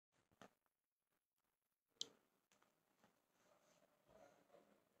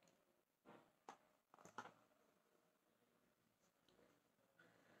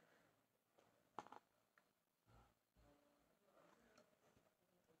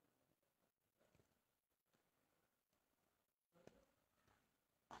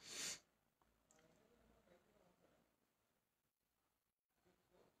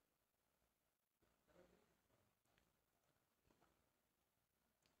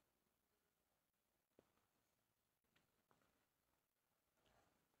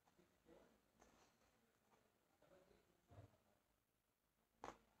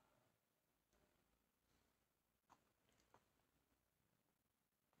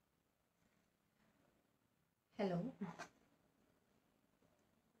Hello.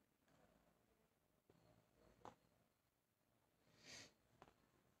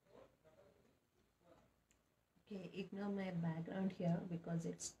 Okay, ignore my background here because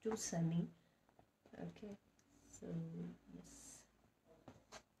it's too sunny. Okay, so yes,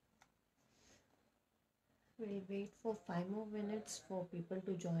 we'll wait for 5 more minutes for people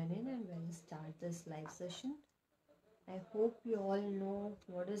to join in and we'll start this live session. I hope you all know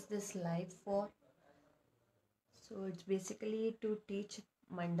what is this live for. So it's basically to teach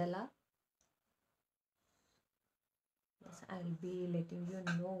Mandala. Yes, I'll be letting you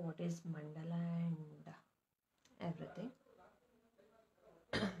know what is Mandala and everything.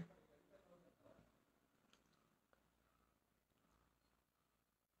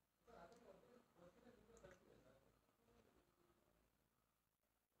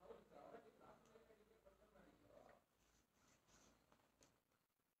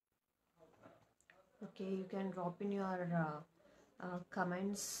 Okay, you can drop in your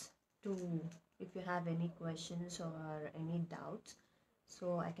comments to if you have any questions or any doubts,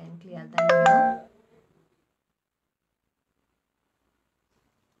 so I can clear them here.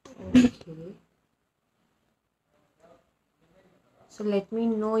 Okay, so let me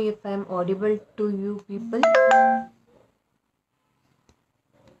know if I'm audible to you people.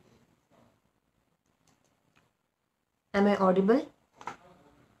 Am I audible?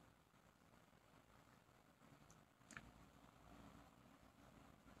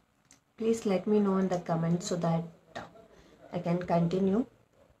 Please let me know in the comments so that I can continue.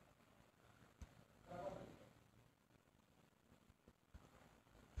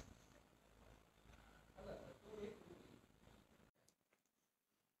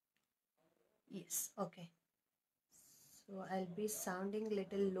 Yes, okay. So I'll be sounding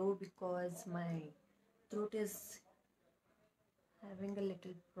little low because my throat is having a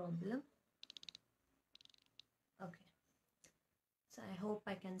little problem. Okay, so I hope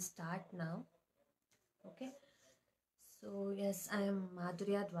I can start now. Okay, so yes, I am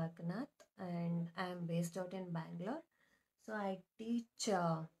Madhurya Dwarakanath and I am based out in Bangalore. So I teach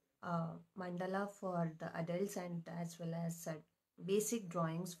mandala for the adults and as well as basic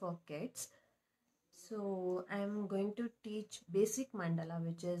drawings for kids. So I am going to teach basic mandala,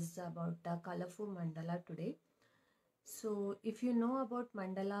 which is about the colorful mandala today. So if you know about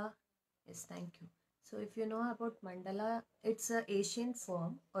mandala, yes, thank you. So if you know about mandala, it's an Asian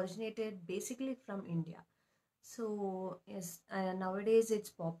form originated basically from India. So yes, nowadays it's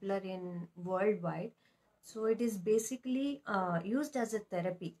popular in worldwide. So it is basically used as a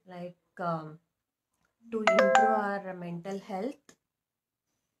therapy, like to improve our mental health,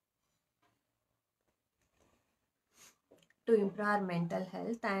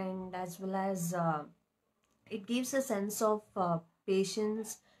 and as well as it gives a sense of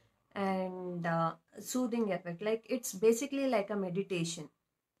patience and soothing effect. Like it's basically like a meditation.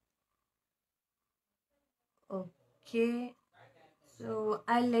 Okay, so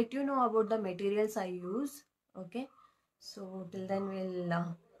I'll let you know about the materials I use. Okay, so till then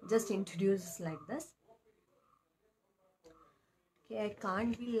we'll just introduce like this. Okay, I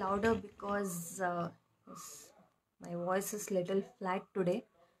can't be louder because yes, my voice is little flat today.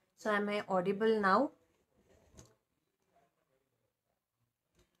 So am I audible now?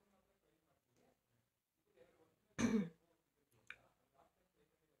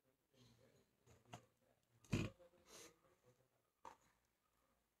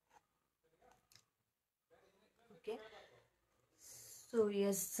 Okay. So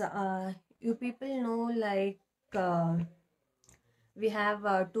yes, you people know like we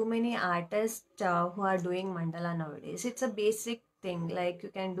have too many artists who are doing mandala nowadays. It's a basic thing, like you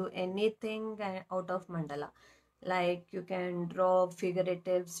can do anything out of mandala. Like you can draw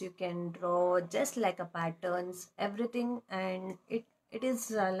figuratives, you can draw just like a patterns, everything, and it is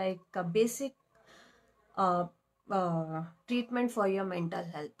like a basic uh, treatment for your mental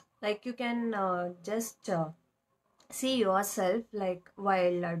health. Like you can just see yourself, like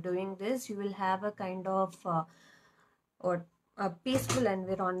while doing this you will have a kind of or a peaceful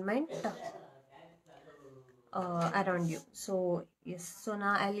environment around you. So yes, so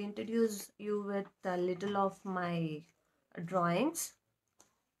now I'll introduce you with a little of my drawings.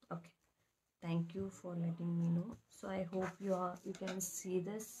 Okay, thank you for letting me know. So I hope you can see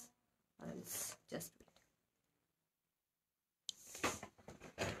this, or else just wait.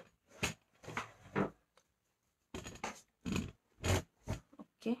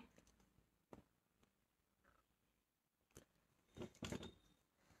 Okay,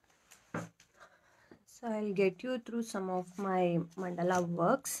 so I'll get you through some of my mandala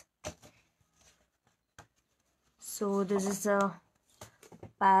works. So this is a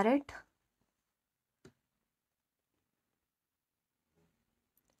parrot.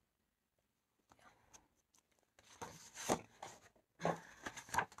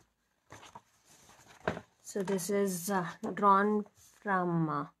 So this is drawn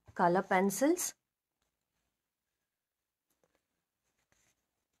from color pencils.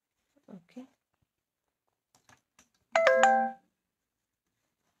 Okay.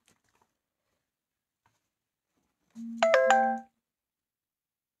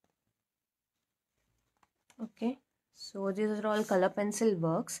 Okay. So these are all color pencil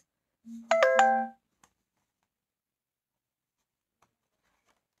works.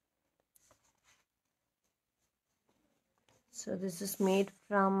 So this is made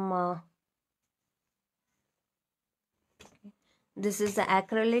from this is the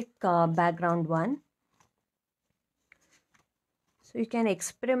acrylic background one. So you can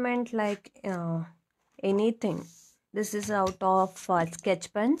experiment like anything. This is out of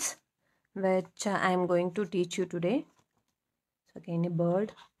sketch pens, which I am going to teach you today. So again, a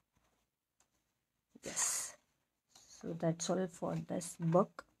bird. Yes. So that's all for this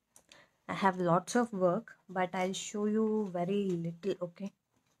book. I have lots of work, but I'll show you very little. Okay.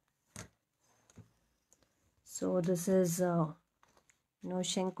 So this is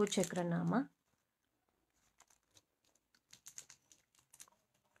Shenku Chakranama.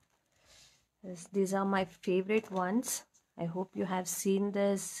 Yes, these are my favorite ones. I hope you have seen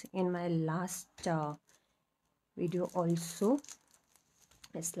this in my last video also.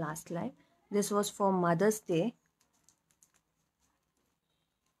 Yes, last live. This was for Mother's Day.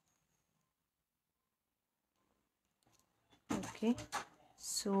 Okay.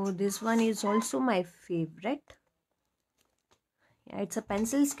 So this one is also my favorite. Yeah, it's a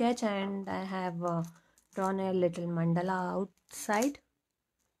pencil sketch and I have drawn a little mandala outside.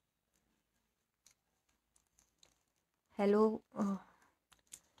 Hello.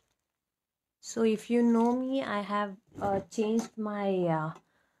 So if you know me, I have changed my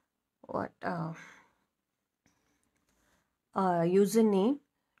username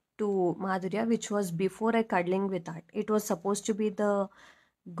to Madhurya, which was before a cuddling with art. It was supposed to be the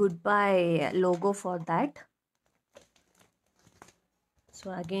goodbye logo for that.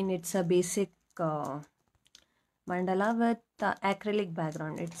 So again, it's a basic mandala with acrylic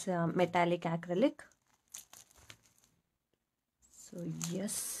background. It's a metallic acrylic. So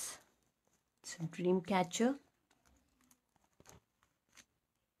yes, it's a dream catcher.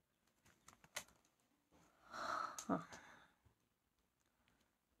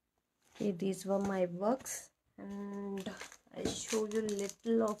 Okay, these were my works and I'll show you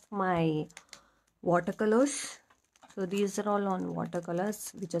little of my watercolors. So these are all on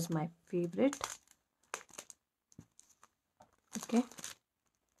watercolors, which is my favorite. Okay,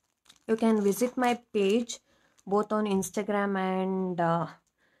 you can visit my page both on Instagram and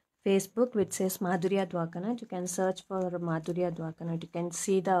Facebook, which says Madhurya Dwarakanath. You can search for Madhurya Dwarakanath. You can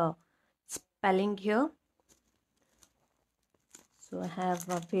see the spelling here. So I have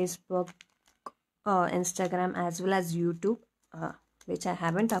Facebook, Instagram as well as YouTube, which I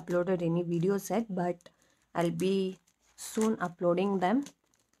haven't uploaded any videos yet, but I'll be soon uploading them.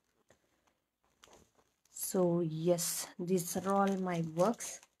 So yes, these are all my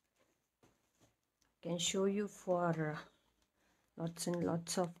works. I can show you for lots and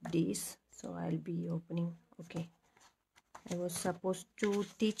lots of days. So I'll be opening. Okay, I was supposed to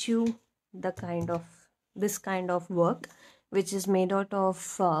teach you this kind of work, which is made out of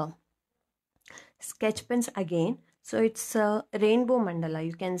sketch pens again. So it's a rainbow mandala.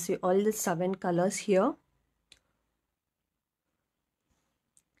 You can see all the 7 colors here.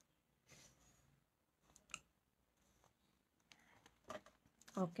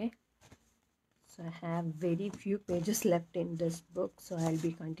 Okay, so I have very few pages left in this book, so I'll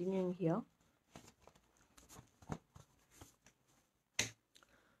be continuing here.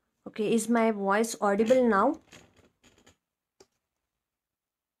 Okay, is my voice audible now?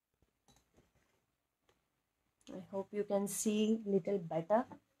 I hope you can see little better.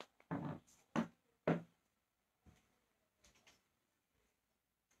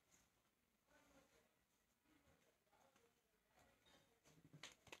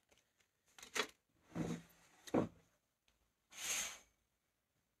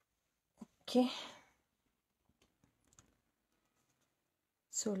 Okay,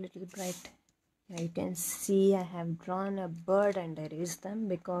 so little bright. Yeah, you can see I have drawn a bird and erased them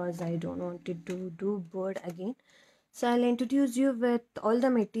because I don't want to do bird again. So I'll introduce you with all the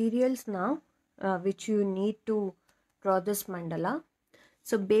materials now, which you need to draw this mandala.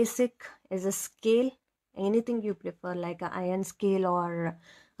 So basic is a scale, anything you prefer, like an iron scale or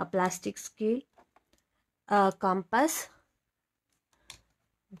a plastic scale, a compass,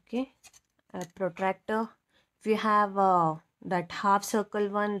 okay, a protractor. If you have that half circle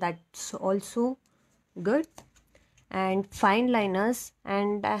one, that's also good. and fine liners,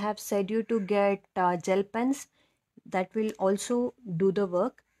 and I have said you to get gel pens that will also do the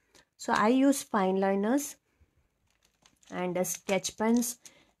work. So I use fine liners and sketch pens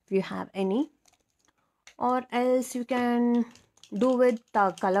if you have any, or else you can do with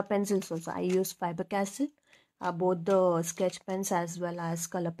color pencils also. I use Fiber Castle, both the sketch pens as well as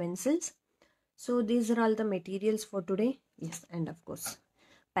color pencils. So these are all the materials for today. Yes, and of course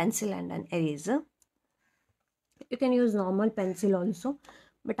pencil and an eraser. You can use normal pencil also,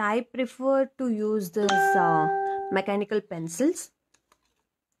 but I prefer to use this mechanical pencils.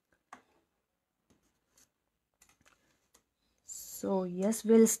 So yes,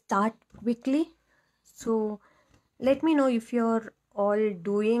 we'll start quickly. So let me know if you're all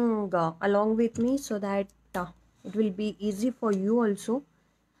doing along with me, so that it will be easy for you also.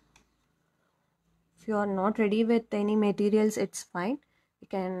 If you are not ready with any materials, it's fine.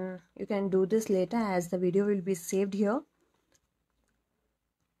 You can do this later, as the video will be saved here.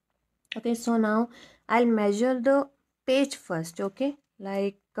 Okay, so now I'll measure the page first. Okay,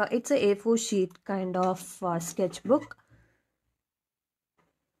 like it's a A4 sheet kind of sketchbook.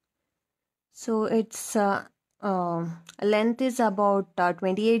 So its length is about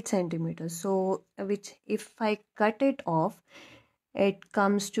 28 centimeters. So which, if I cut it off, it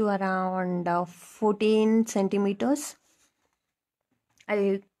comes to around 14 centimeters.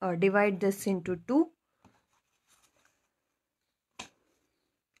 I'll divide this into two.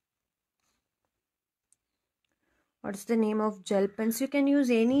 What's the name of gel pens? You can use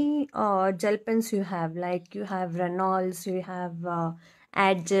any gel pens you have, like you have Reynolds, you have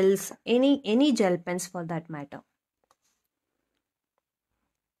Ad gels, any gel pens for that matter.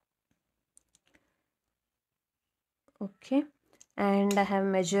 Okay, and I have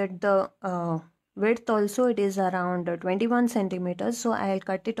measured the width also. It is around 21 centimeters. So I'll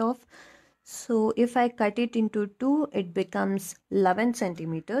cut it off. So if I cut it into two, it becomes 11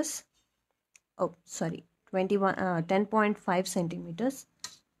 centimeters. Oh, sorry, 10.5 centimeters.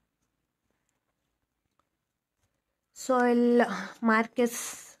 So I'll mark a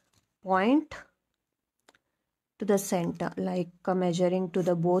point to the center, like measuring to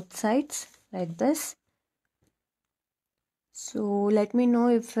the both sides like this. So let me know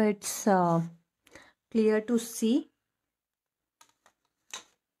if it's clear to see.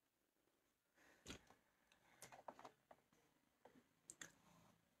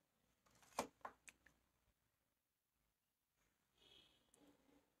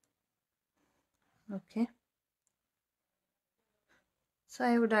 Okay, so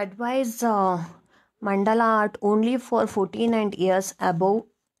I would advise mandala art only for 14 and years above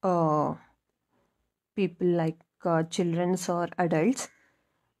people, like children or adults,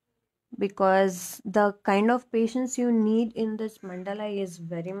 because the kind of patience you need in this mandala is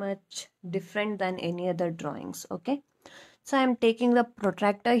very much different than any other drawings. Okay, so I'm taking the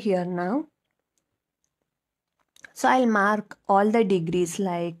protractor here now. So I'll mark all the degrees,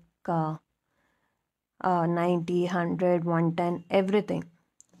 like 90, 100, 110, everything,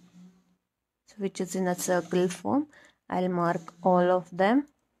 so which is in a circle form. I'll mark all of them.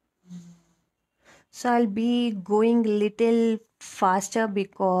 So I'll be going little faster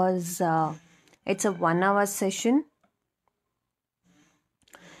because it's a 1 hour session.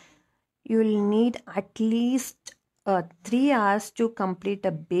 You'll need at least 3 hours to complete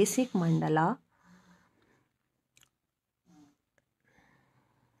a basic mandala.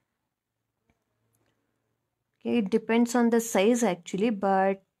 Okay, it depends on the size actually,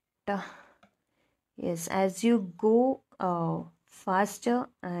 but yes, as you go faster,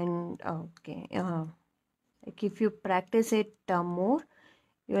 and okay, like if you practice it more,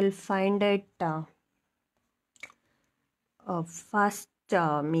 you will find it a fast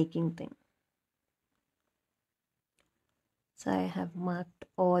making thing. So I have marked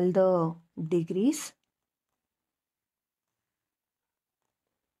all the degrees.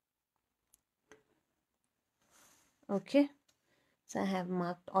 Okay, so I have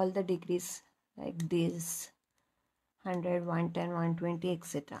marked all the degrees like this: 100, 110, 120,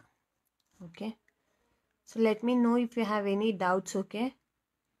 etc. Okay, so let me know if you have any doubts. Okay,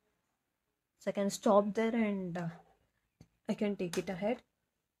 so I can stop there and I can take it ahead.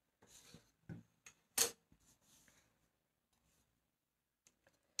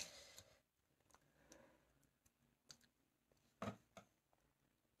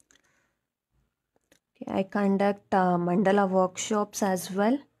 Okay, I conduct mandala workshops as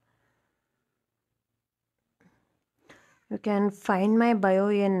well. You can find my bio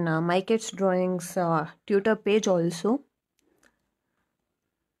in my kids drawings tutor page also.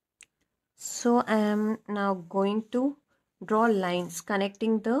 So I am now going to draw lines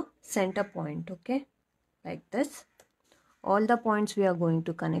connecting the center point. Okay, like this. All the points we are going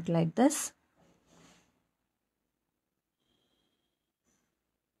to connect like this.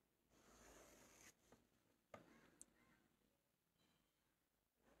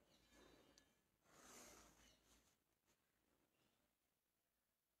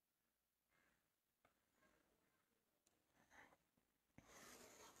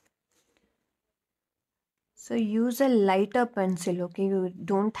 So use a lighter pencil, okay? You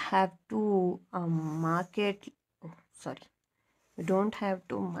don't have to mark it. Oh, sorry, you don't have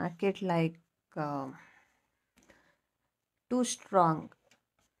to mark it like too strong.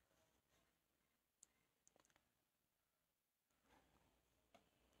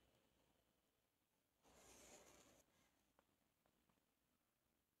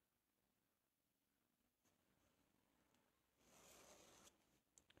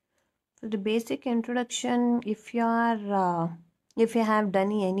 So the basic introduction, if you have done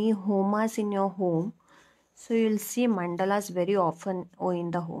any homas in your home, so you'll see mandalas very often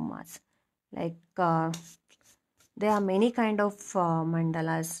in the homas. Like there are many kind of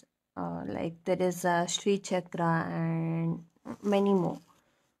mandalas. Like there is a Sri Chakra and many more.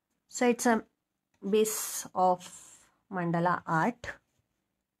 So it's a base of mandala art.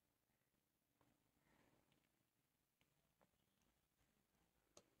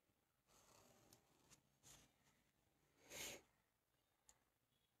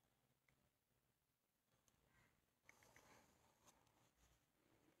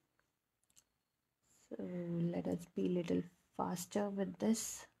 So let us be little faster with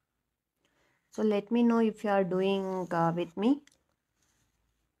this. So let me know if you are doing with me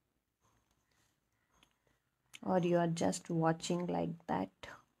or you are just watching like that.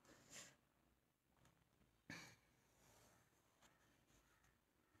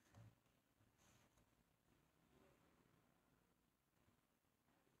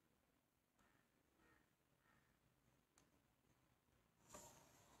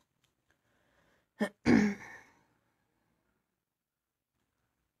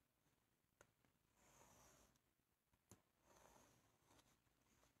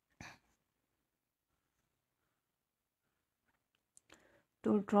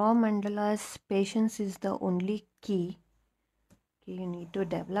 To draw mandalas, patience is the only key. Okay, you need to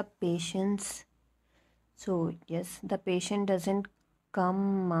develop patience. So yes, the patience doesn't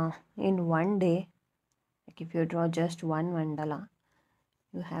come in one day. Like if you draw just one mandala,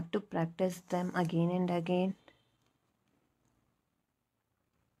 you have to practice them again and again.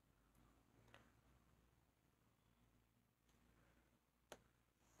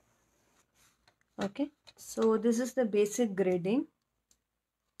 Okay, so this is the basic grading.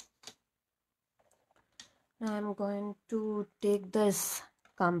 Now I'm going to take this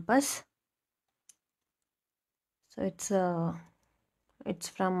compass. So it's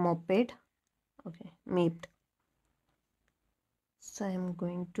from Moped. Okay, Meeped. So I'm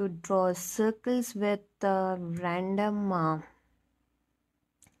going to draw circles with random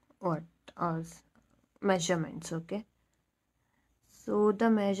what measurements. Okay, so the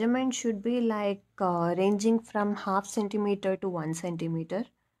measurement should be like ranging from half centimeter to 1 centimeter.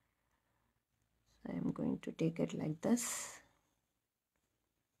 So I'm going to take it like this.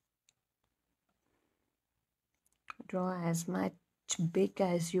 Draw as much big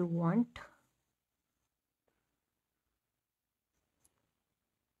as you want.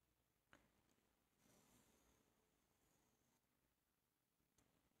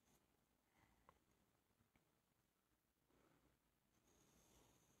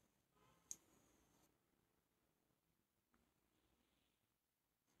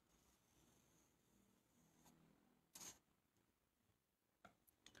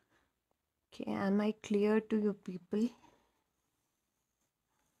 Okay, am I clear to you people?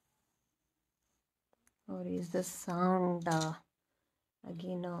 Or is the sound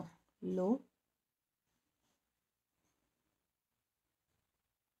again low?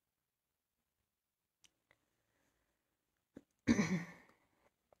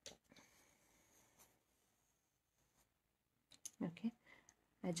 Okay,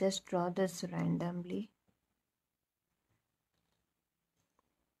 I just draw this randomly.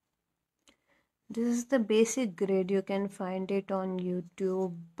 This is the basic grid. You can find it on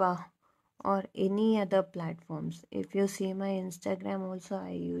YouTube or any other platforms. If you see my Instagram also, I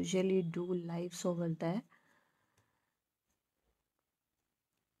usually do lives over there.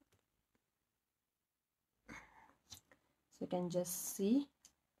 So you can just see.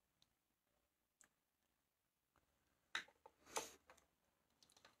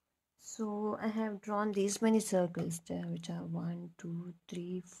 So I have drawn these many circles there, which are 1, 2,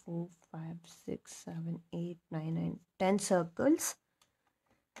 3, 4, 5, 6, 7, 8, 9, and 10 circles.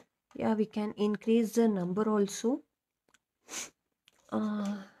 Yeah, we can increase the number also.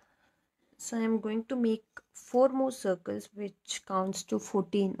 So I'm going to make 4 more circles, which counts to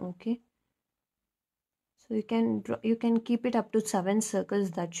 14. Okay, so you can keep it up to 7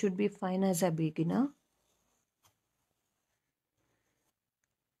 circles. That should be fine as a beginner.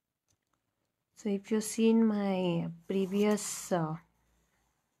 So if you've seen my previous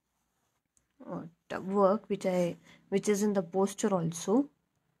work, which is in the poster also,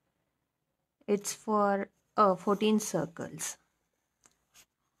 it's for 14 circles.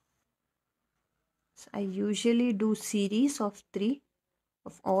 So I usually do series of 3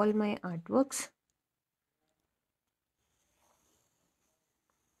 of all my artworks.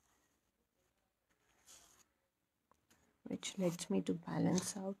 Which lets me to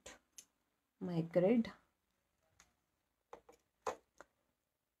balance out my grid.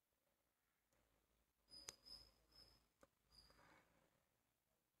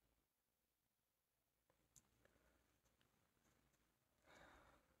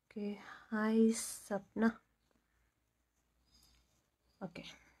 Okay, hi Sapna. Okay,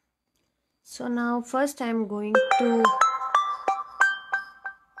 so now first I'm going to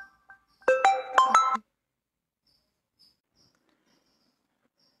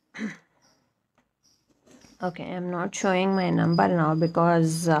okay, I'm not showing my number now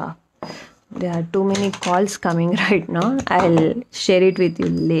because there are too many calls coming right now. I'll share it with you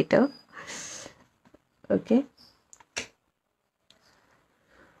later. Okay,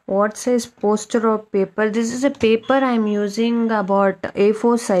 what size poster or paper? This is a paper I'm using about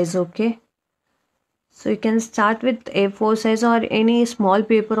A4 size. Okay, so you can start with A4 size or any small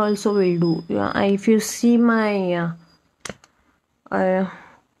paper also will do. Yeah, if you see my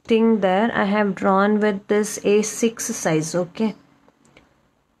thing there, I have drawn with this A6 size. Okay,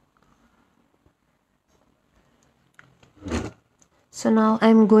 so now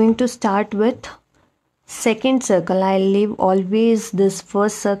I'm going to start with second circle. I'll leave always this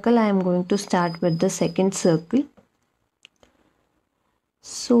first circle. I am going to start with the second circle.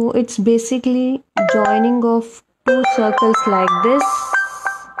 So it's basically joining of 2 circles like this.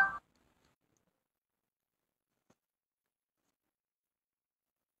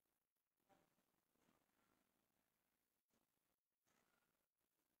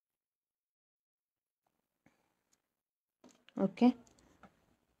 Okay,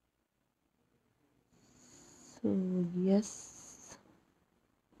 so yes,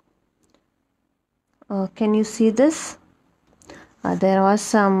 can you see this? There are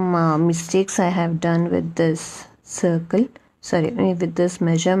some mistakes I have done with this circle, with this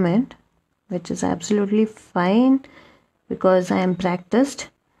measurement, which is absolutely fine because I am practiced.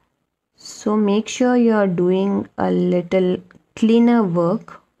 So make sure you are doing a little cleaner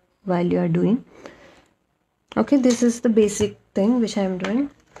work while you are doing. Okay, this is the basic thing which I am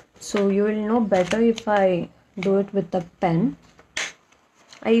doing. So you will know better if I do it with a pen.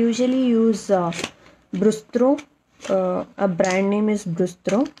 I usually use Brustro. A brand name is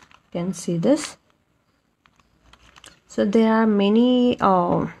Brustro. You can see this. So there are many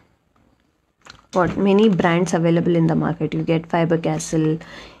many brands available in the market. You get Fiber Castle,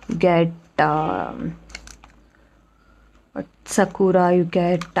 you get Sakura, you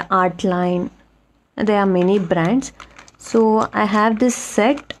get Artline. There are many brands. So I have this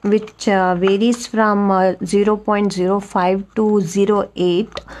set which varies from 0.05 to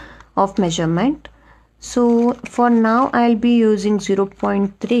 0.8 of measurement. So for now I'll be using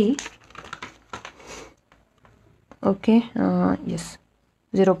 0.3. Okay, yes,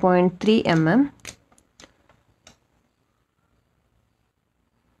 0.3 mm.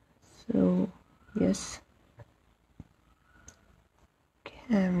 So yes, okay,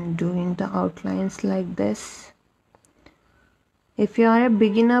 I'm doing the outlines like this. If you are a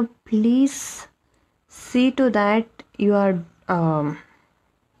beginner, please see to that you are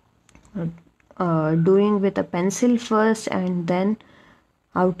doing with a pencil first and then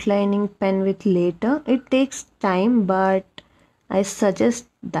outlining pen with later. It takes time, but I suggest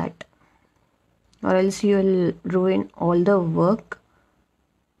that, or else you will ruin all the work.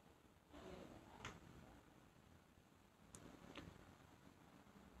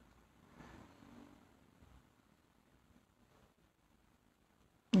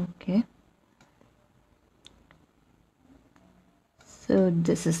 Okay, so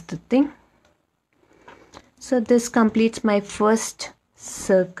this is the thing. So this completes my first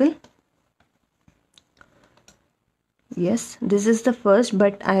circle. Yes, this is the first,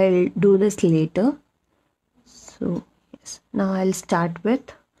 but I'll do this later. So yes, now I'll start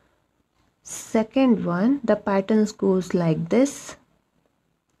with second one. The patterns goes like this,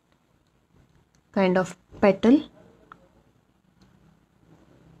 kind of petal.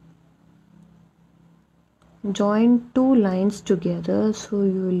 join two lines together, so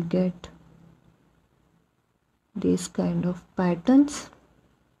you will get these kind of patterns.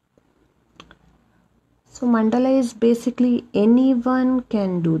 So mandala is basically anyone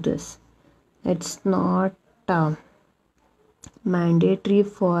can do this. It's not mandatory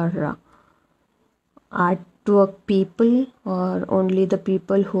for artwork people or only the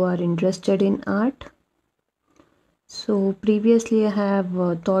people who are interested in art. So previously I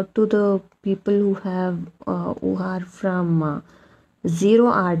have taught to the people who are from zero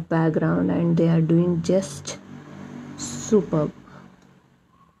art background, and they are doing just superb.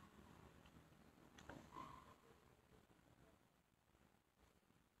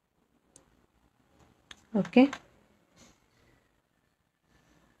 Okay.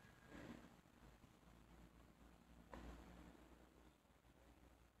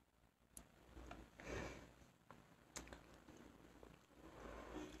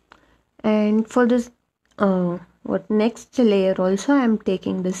 And for this what next layer also I am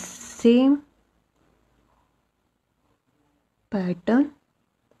taking the same pattern.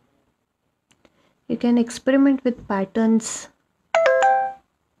 You can experiment with patterns.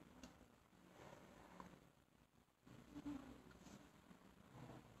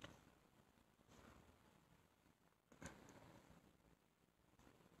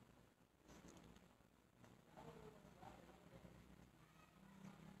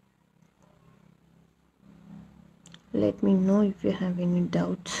 Let me know if you have any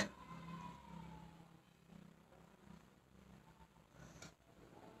doubts.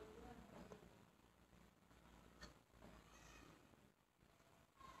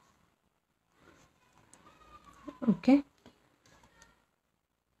 Okay.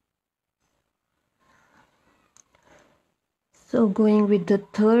 So going with the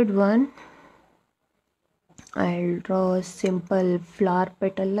third one, I'll draw a simple flower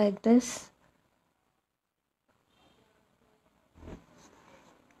petal like this.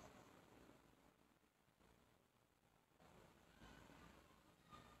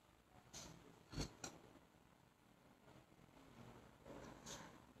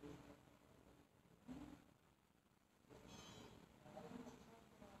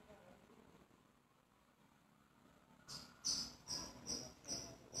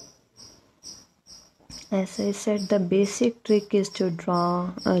 As I said, the basic trick is to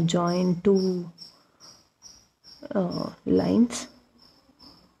draw join two lines.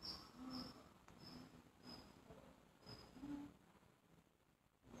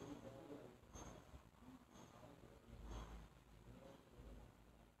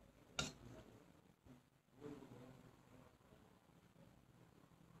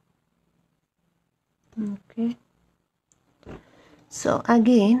 Okay. So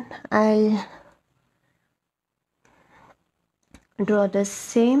again, I'll draw the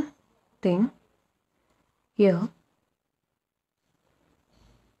same thing here.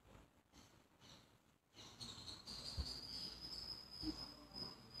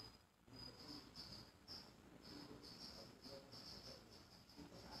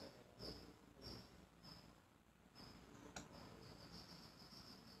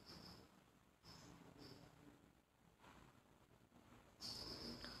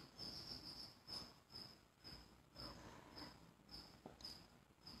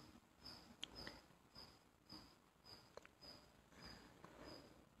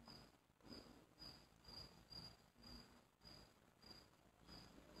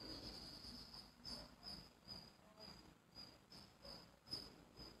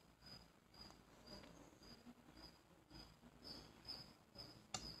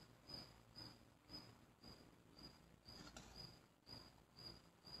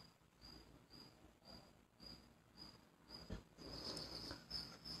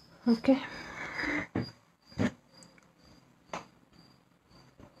 Okay.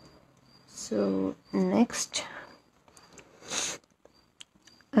 So next,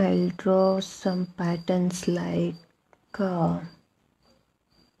 I'll draw some patterns like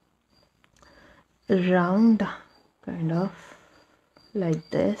round, kind of like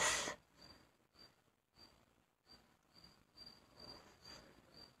this.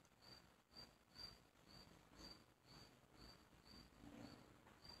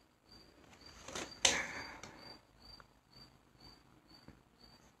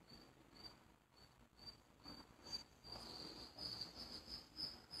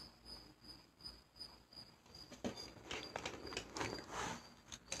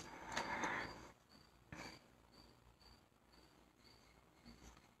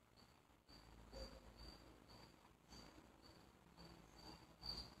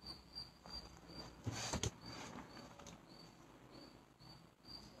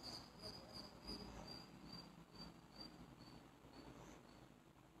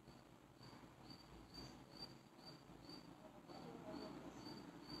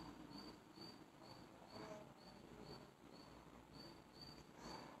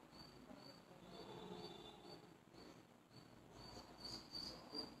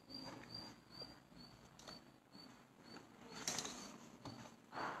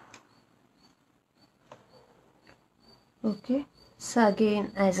 Okay, so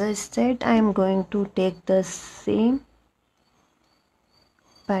again, as I said, I am going to take the same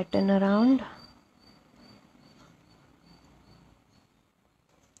pattern around.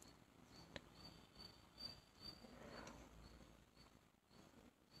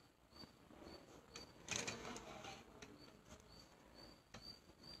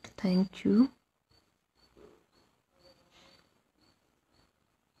 Thank you.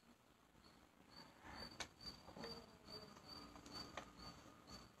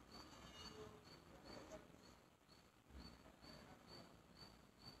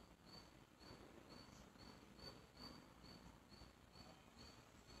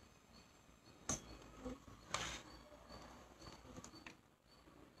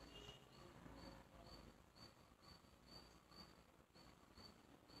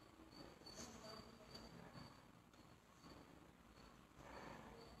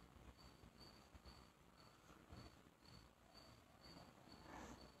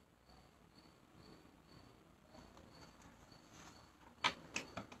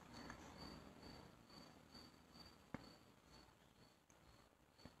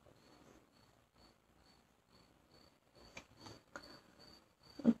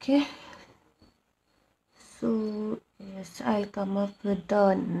 Okay, so yes, I'll come up with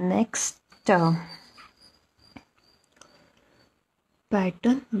the next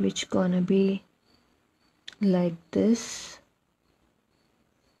pattern, which gonna be like this.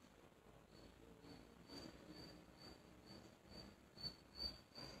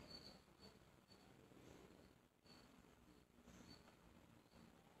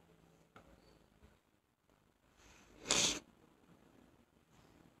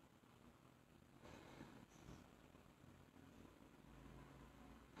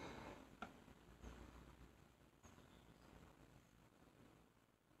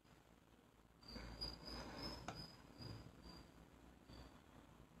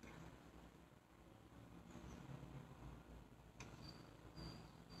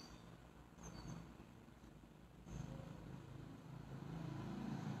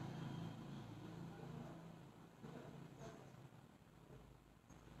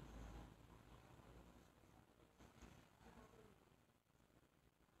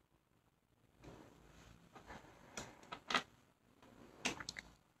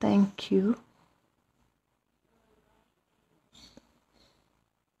 Thank you.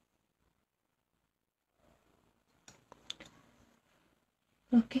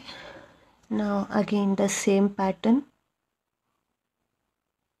 Okay, now again the same pattern.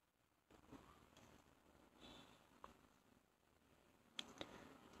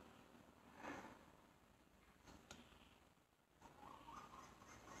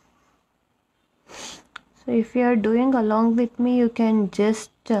 So if you are doing along with me, you can just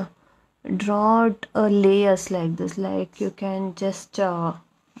draw layers like this, like you can just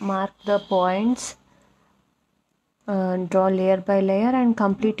mark the points, draw layer by layer and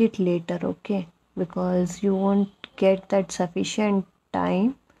complete it later, okay, because you won't get that sufficient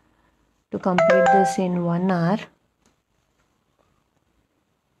time to complete this in 1 hour.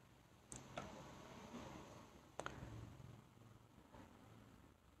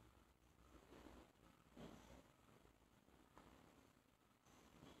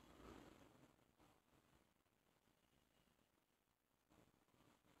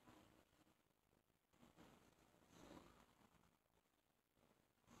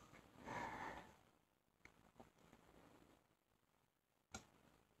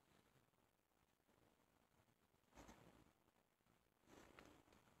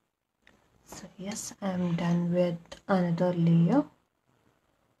 So yes, I am done with another layer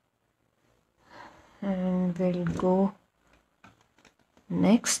and we'll go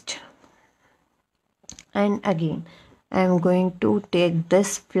next. And again I am going to take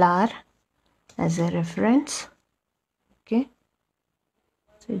this flower as a reference. Okay,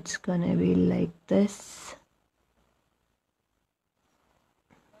 so it's gonna be like this.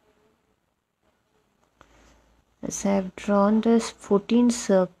 As I have drawn this 14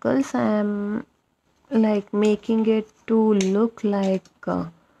 circles, I am like making it to look like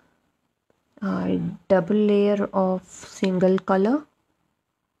a double layer of single color.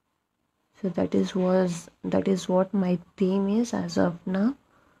 So that is what my theme is as of now.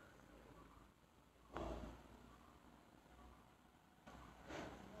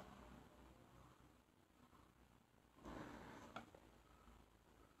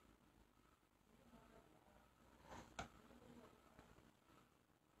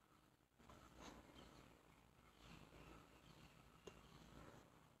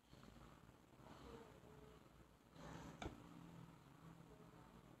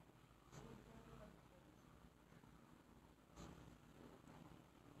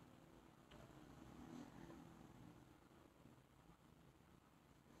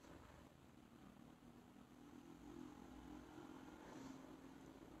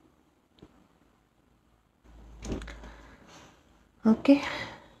 Okay,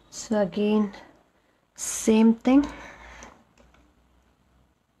 so again same thing.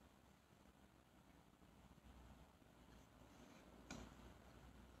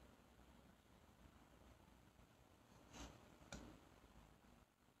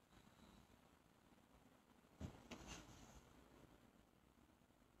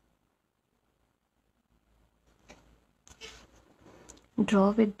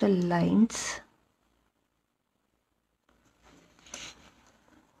 Draw with the lines.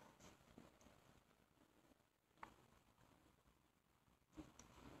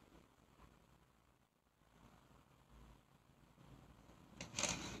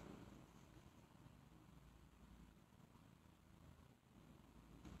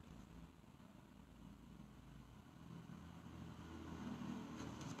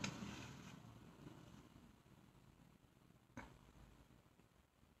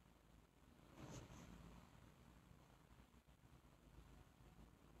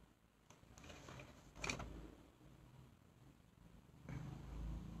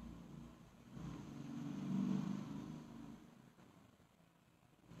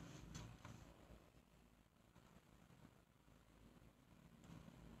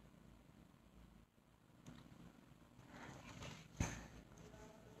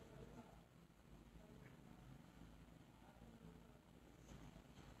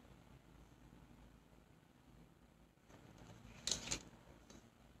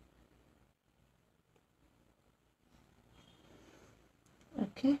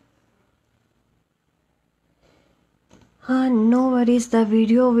 Okay. No worries, the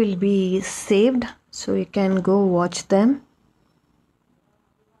video will be saved so you can go watch them.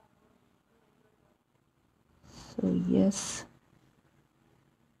 So yes,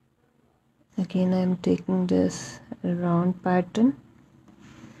 again I'm taking this round pattern.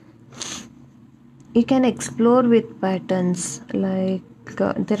 You can explore with patterns, like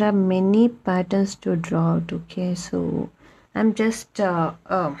there are many patterns to draw out. Okay, so I'm just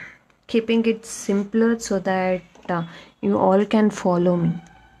keeping it simpler so that you all can follow me.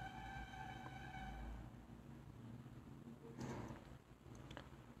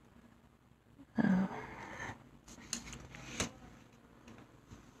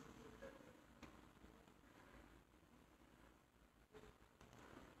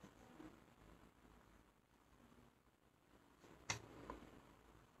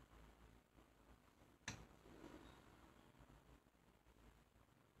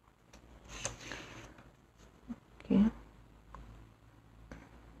 Okay.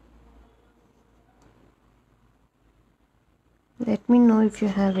 Let me know if you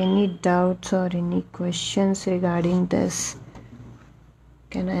have any doubts or any questions regarding this.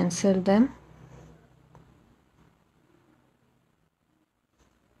 Can I answer them?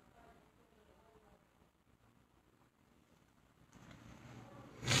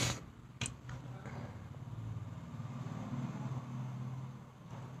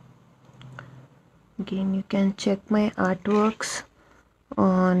 Again, you can check my artworks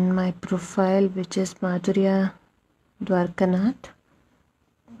on my profile, which is Madhurya Dwarakanath,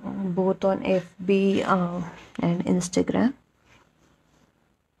 both on FB and Instagram.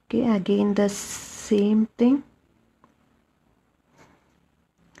 Okay, again the same thing.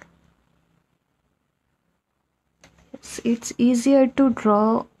 It's easier to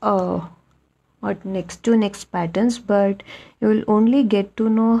draw or next to next patterns, but you will only get to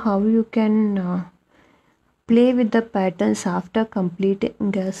know how you can play with the patterns after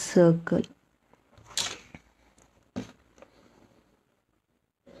completing a circle.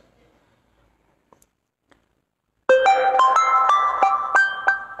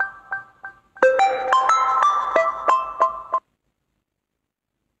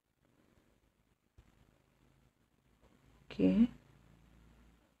 Okay.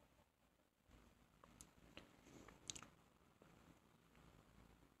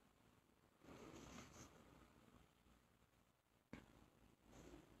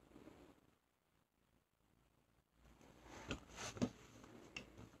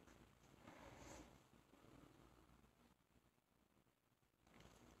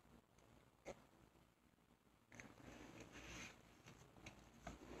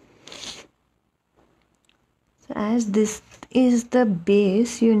 So as this is the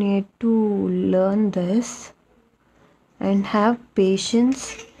base, you need to learn this and have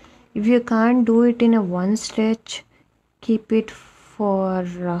patience. If you can't do it in a one stretch, keep it for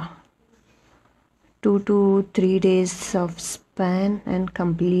 2 to 3 days of span and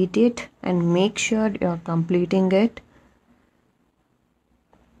complete it, and make sure you're completing it.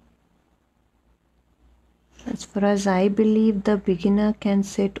 As far as I believe, the beginner can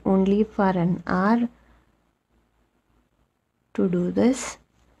sit only for an hour to do this,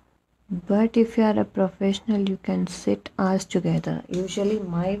 but if you are a professional you can sit hours together. Usually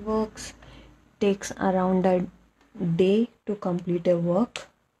my works takes around a day to complete a work.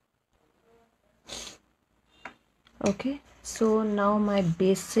 Okay, so now my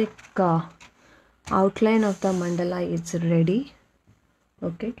basic outline of the mandala is ready.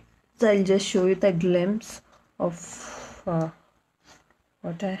 Okay, so I'll just show you the glimpse of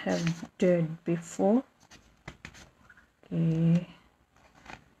what I have did before. Okay,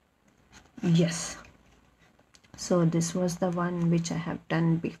 yes, so this was the one which I have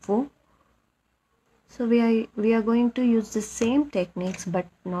done before. So we are going to use the same techniques but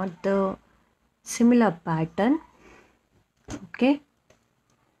not the similar pattern. Okay,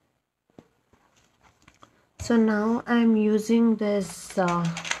 so now I'm using this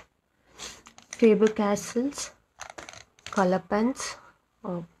Faber-Castell's color pens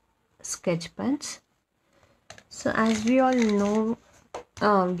or sketch pens. So as we all know,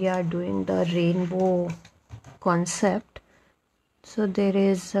 we are doing the rainbow concept, so there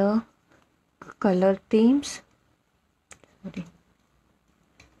is color themes. Sorry.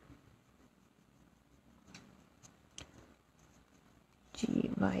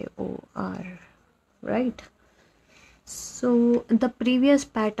 GYOR, right? So the previous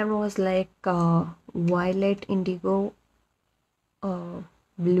pattern was like violet, indigo,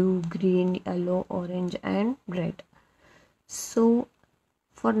 blue, green, yellow, orange and red. So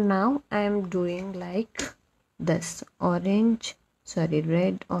for now I am doing like this: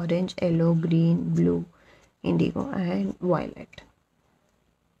 red, orange, yellow, green, blue, indigo and violet.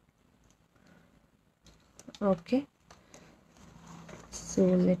 Okay, so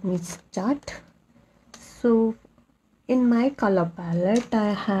let me start. So in my color palette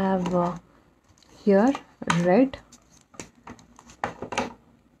I have here red,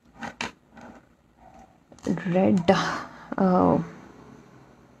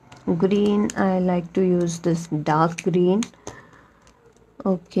 green, I like to use this dark green.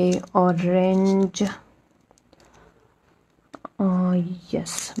 Okay, orange,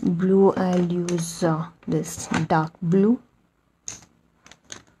 yes, blue, I'll use this dark blue.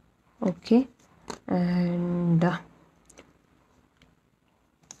 Okay, and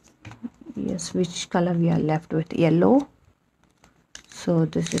yes, which color we are left with? Yellow. So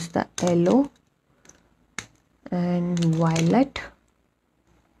this is the yellow and violet.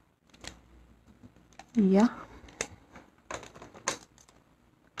 Yeah,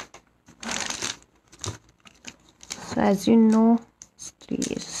 so as you know, 3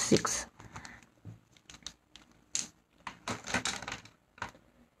 is 6.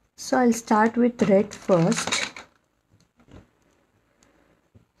 So I'll start with red first.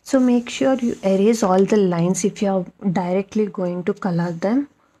 So make sure you erase all the lines if you are directly going to color them,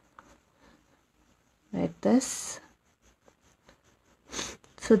 like this,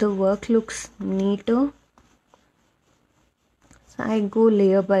 so the work looks neater. So I go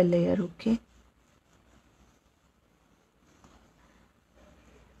layer by layer. Okay,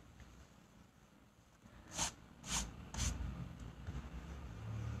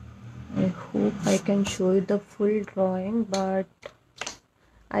 I hope I can show you the full drawing, but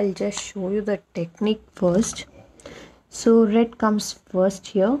I'll just show you the technique first. So red comes first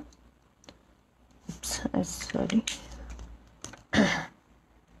here. Oops, sorry.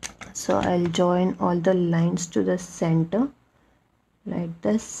 So I'll join all the lines to the center like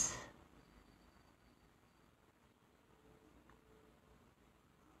this.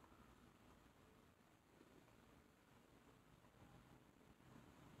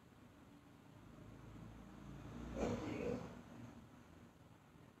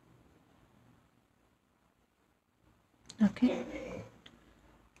 Okay,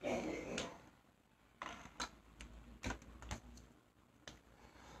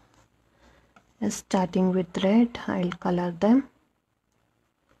 starting with red, I'll color them.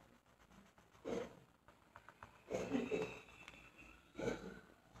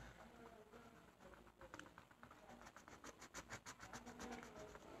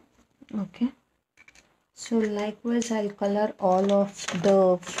 Okay, so likewise I'll color all of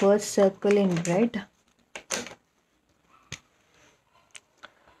the first circle in red.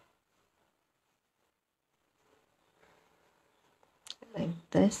 Like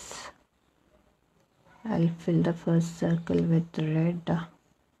this, I'll fill the first circle with red.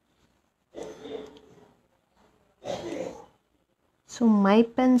 So my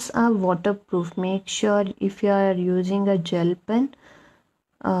pens are waterproof. Make sure if you are using a gel pen,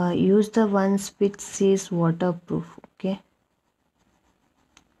 use the ones which says waterproof. Okay,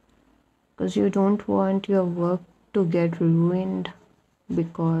 because you don't want your work to get ruined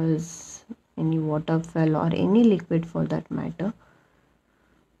because any waterfall or any liquid for that matter.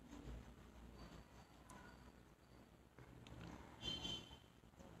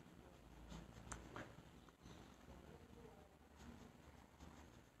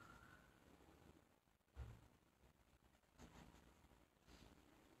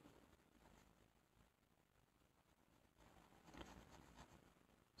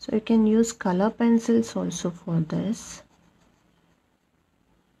 So you can use color pencils also for this,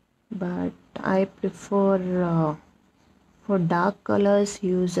 but I prefer for dark colors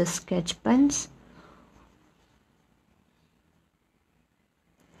use a sketch pens.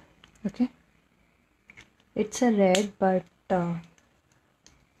 Okay, it's a red, but as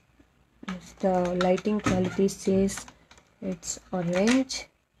the lighting quality says it's orange.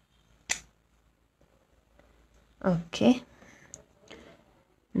 Okay,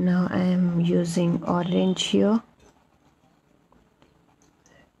 now I am using orange here.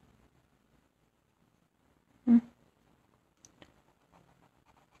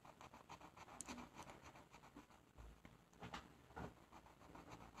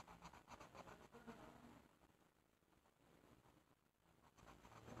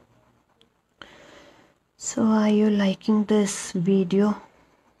 So are you liking this video?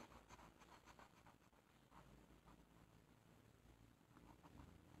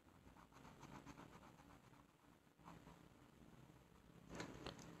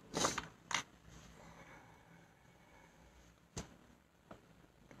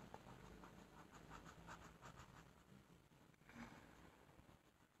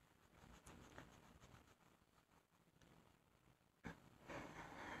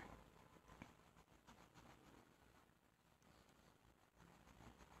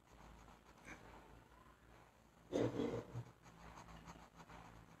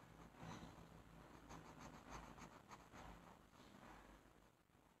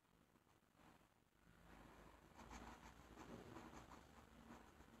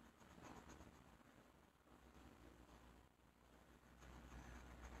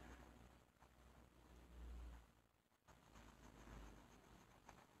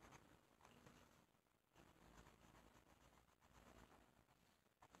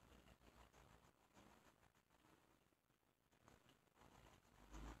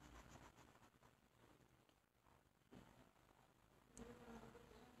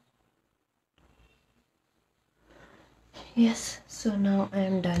 Yes, so now I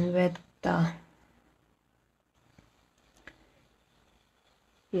am done with the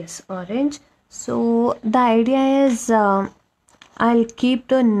orange. So the idea is I'll keep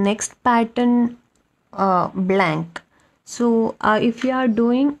the next pattern blank. So if you are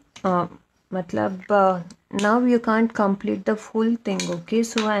doing now you can't complete the full thing, okay?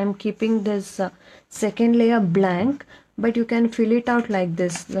 So I am keeping this second layer blank, but you can fill it out like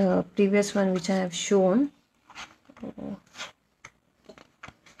this, the previous one which I have shown.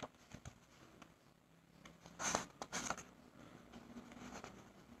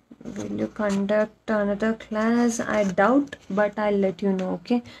 Will you conduct another class? I doubt, but I'll let you know,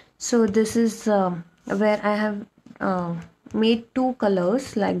 okay? So this is where I have made two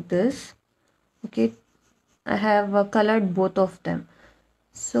colors like this, okay? I have colored both of them.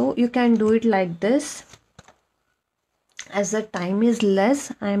 So you can do it like this. As the time is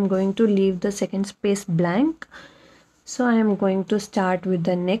less, I am going to leave the second space blank. So I am going to start with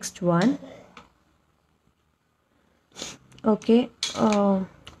the next one. Okay, I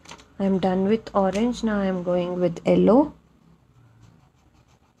am done with orange. Now I am going with yellow.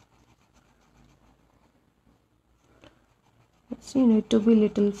 So you need to be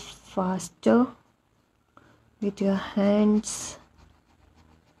little faster with your hands.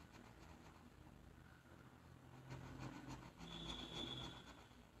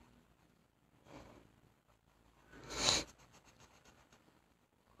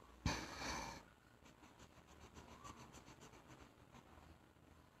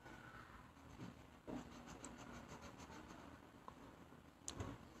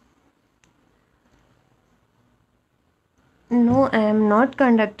 No, I am not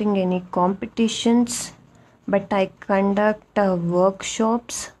conducting any competitions, but I conduct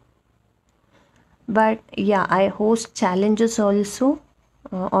workshops. But yeah, I host challenges also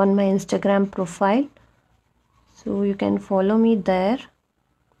on my Instagram profile. So you can follow me there.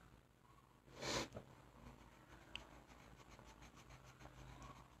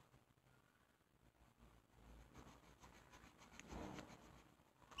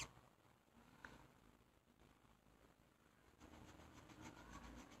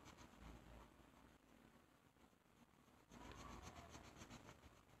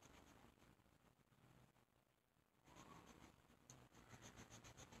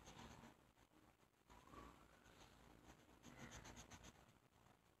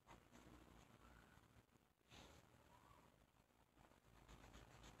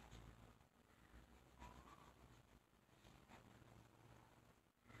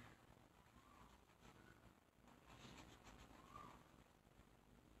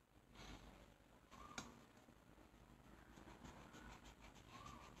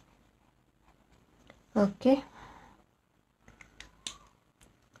 Okay,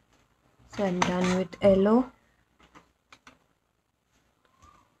 so I'm done with yellow.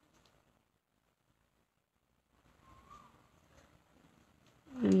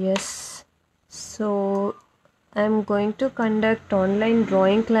 Yes, so I'm going to conduct online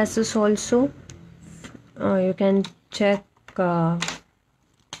drawing classes also. You can check on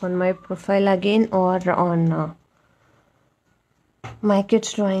my profile again or on my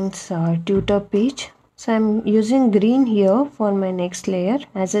kids drawings tutor page. So I'm using green here for my next layer.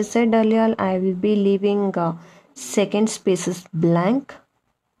 As I said earlier, I will be leaving second spaces blank.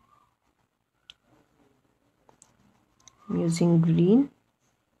 I'm using green.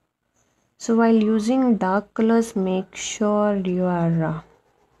 So while using dark colors, make sure you are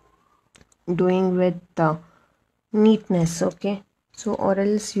doing with neatness, okay? So or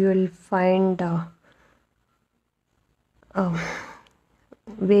else you will find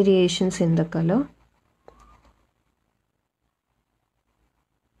variations in the color.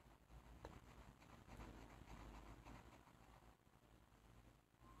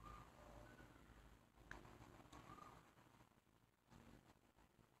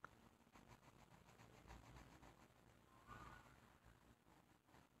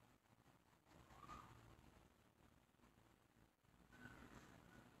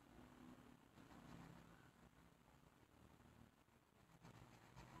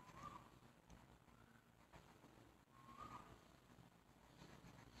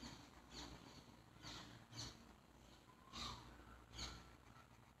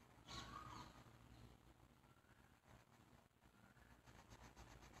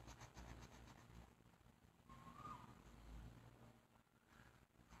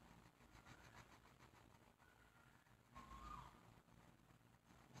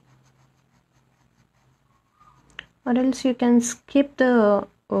 Or else you can skip the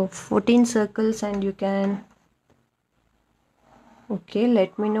 14 circles and you can, okay,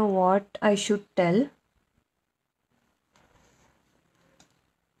 let me know what I should tell.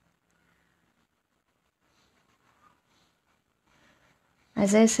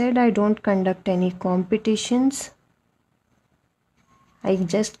 As I said, I don't conduct any competitions. I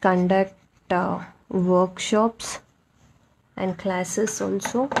just conduct workshops and classes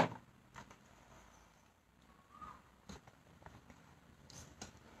also.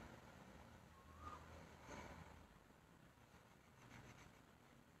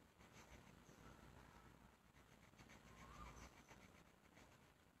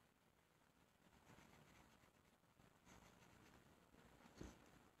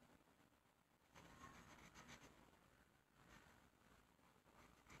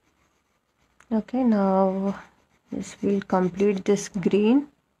 Okay, now this will complete this green.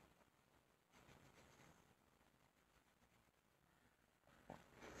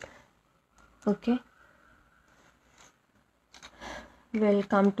 Okay, we'll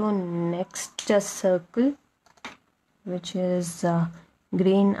come to next circle, which is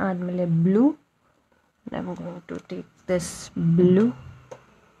green and blue. I'm going to take this blue.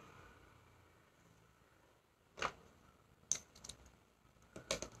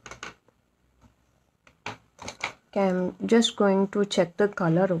 Okay, I'm just going to check the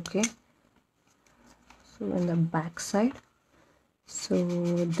color, okay? So in the back side, so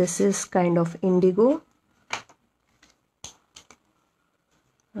this is kind of indigo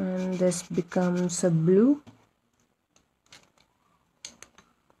and this becomes a blue.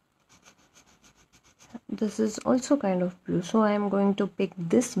 This is also kind of blue, so I am going to pick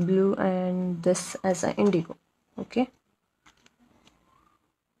this blue and this as an indigo, okay?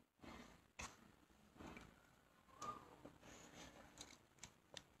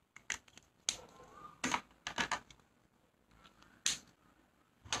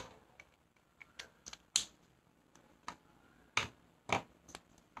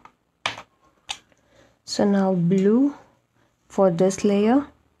 So now blue for this layer.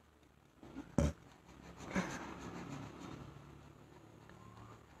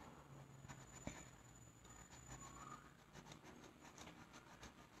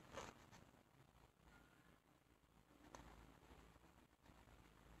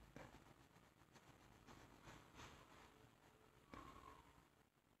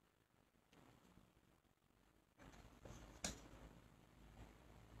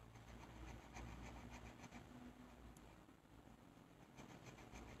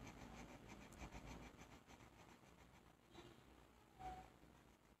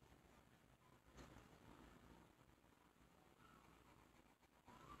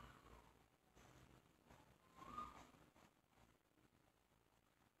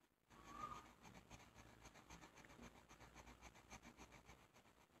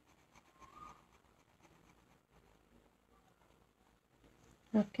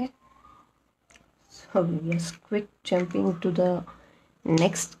 Okay, so yes, quick jumping to the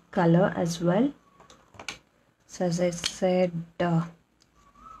next color as well. So as I said, I'll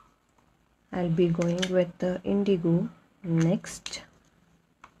be going with the indigo next.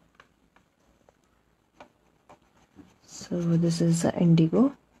 So this is the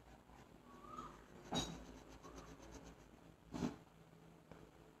indigo.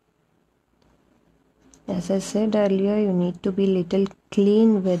 As I said earlier, you need to be little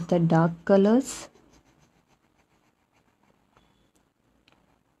clean with the dark colors,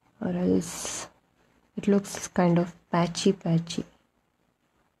 or else it looks kind of patchy.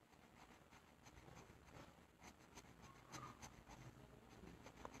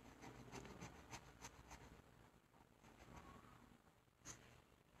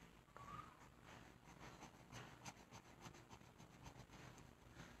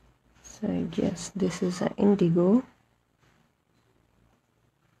 So yes, this is an indigo.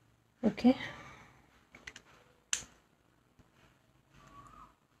 Okay.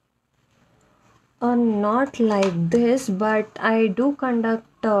 Not like this, but I do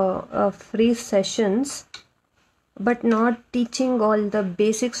conduct free sessions, but not teaching all the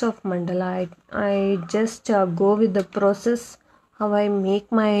basics of mandala. I just go with the process how I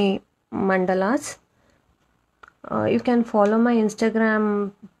make my mandalas. You can follow my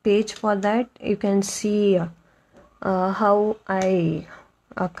Instagram page for that. You can see how I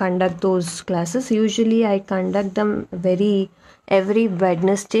conduct those classes. Usually I conduct them every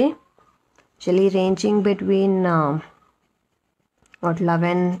Wednesday, usually ranging between 11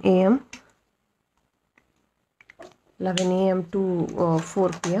 a.m. to 4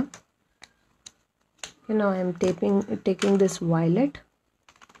 p.m. You know, I am taking this violet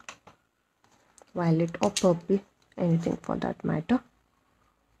or purple, anything for that matter.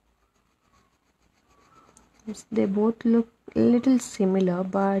 They both look a little similar,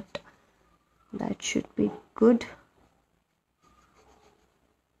 but that should be good.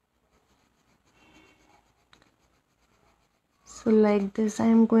 So like this, I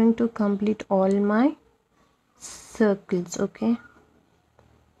am going to complete all my circles. Okay,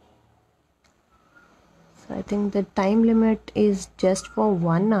 so I think the time limit is just for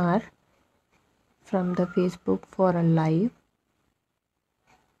 1 hour from the Facebook for a live.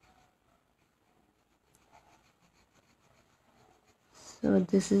 So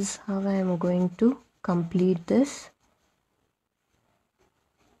this is how I am going to complete this.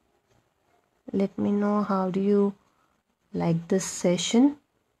 Let me know how do you like this session.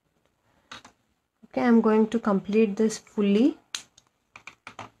 Okay, I'm going to complete this fully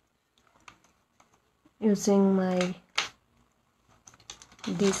using my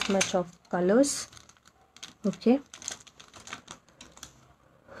this much of colors. Okay,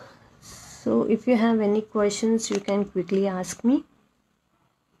 so if you have any questions, you can quickly ask me.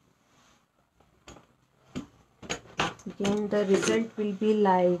 Again, the result will be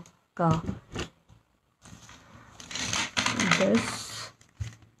like this.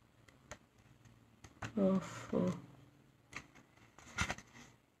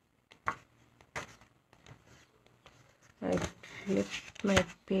 I flipped my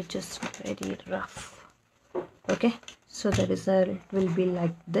pages very rough. Okay, so the result will be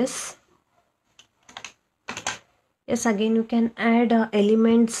like this. Yes, again you can add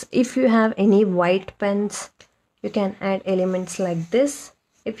elements. If you have any white pens, you can add elements like this.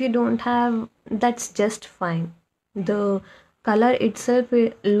 If you don't have, that's just fine. The color itself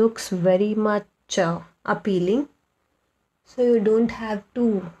looks very much appealing, so you don't have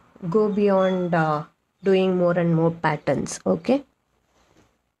to go beyond doing more and more patterns. Okay,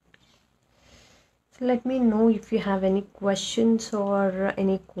 so let me know if you have any questions or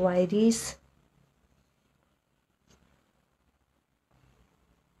any queries.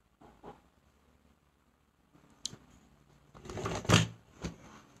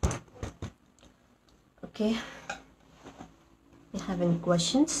 Okay, you have any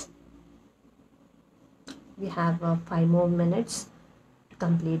questions? We have 5 more minutes to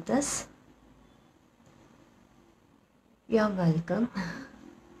complete this. You're welcome.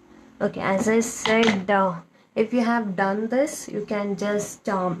 Okay, as I said, if you have done this, you can just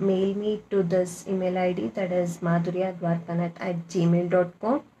mail me to this email ID, that is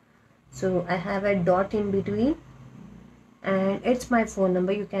madhuryadwarakanath@gmail.com. So I have a dot in between, and it's my phone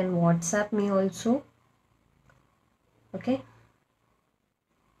number. You can WhatsApp me also. Okay.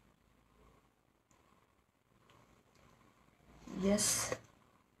 Yes.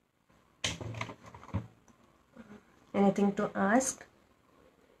 Anything to ask?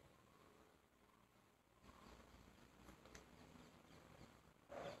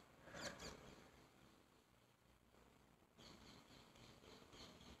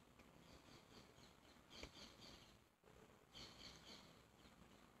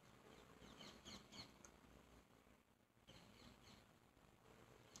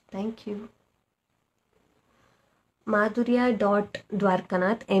 Thank you.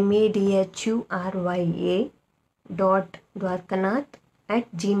 Madhurya.Dwarakanath,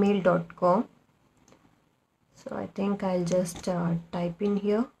 madhurya.dwarkanath@gmail.com. So I think I'll just type in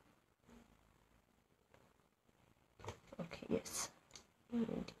here. Okay, yes.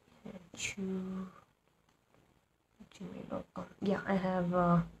 gmail.com. Yeah, I have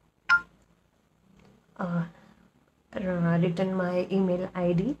written my email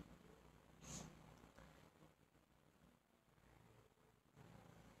ID.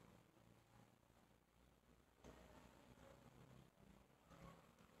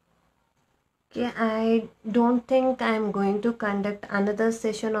 Okay, I don't think I'm going to conduct another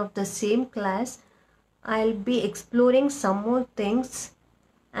session of the same class. I'll be exploring some more things.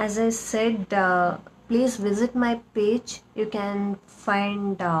 As I said, please visit my page. You can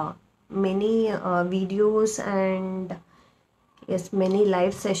find many videos and yes, many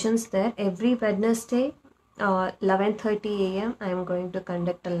live sessions there. Every Wednesday, 11:30 a.m. I'm going to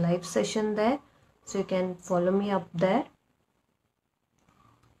conduct a live session there. So you can follow me up there.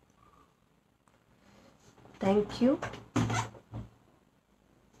 Thank you.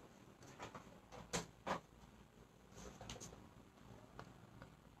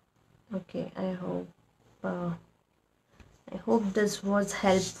 Okay, I hope this was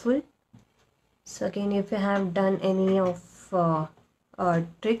helpful. So again, if you have done any of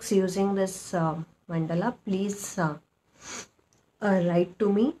tricks using this mandala, please write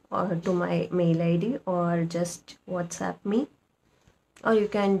to me or to my mail ID or just WhatsApp me, or you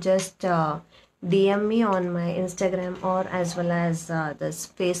can just DM me on my Instagram or as well as this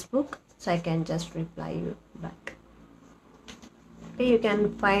Facebook, so I can just reply you back. Okay, you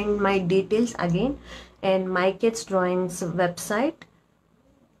can find my details again in my kids drawings website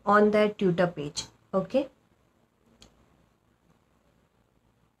on their tutor page. Okay,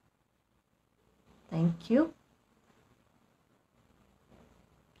 thank you.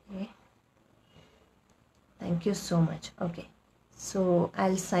 Okay, thank you so much. Okay, so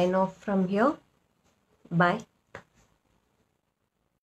I'll sign off from here. Bye.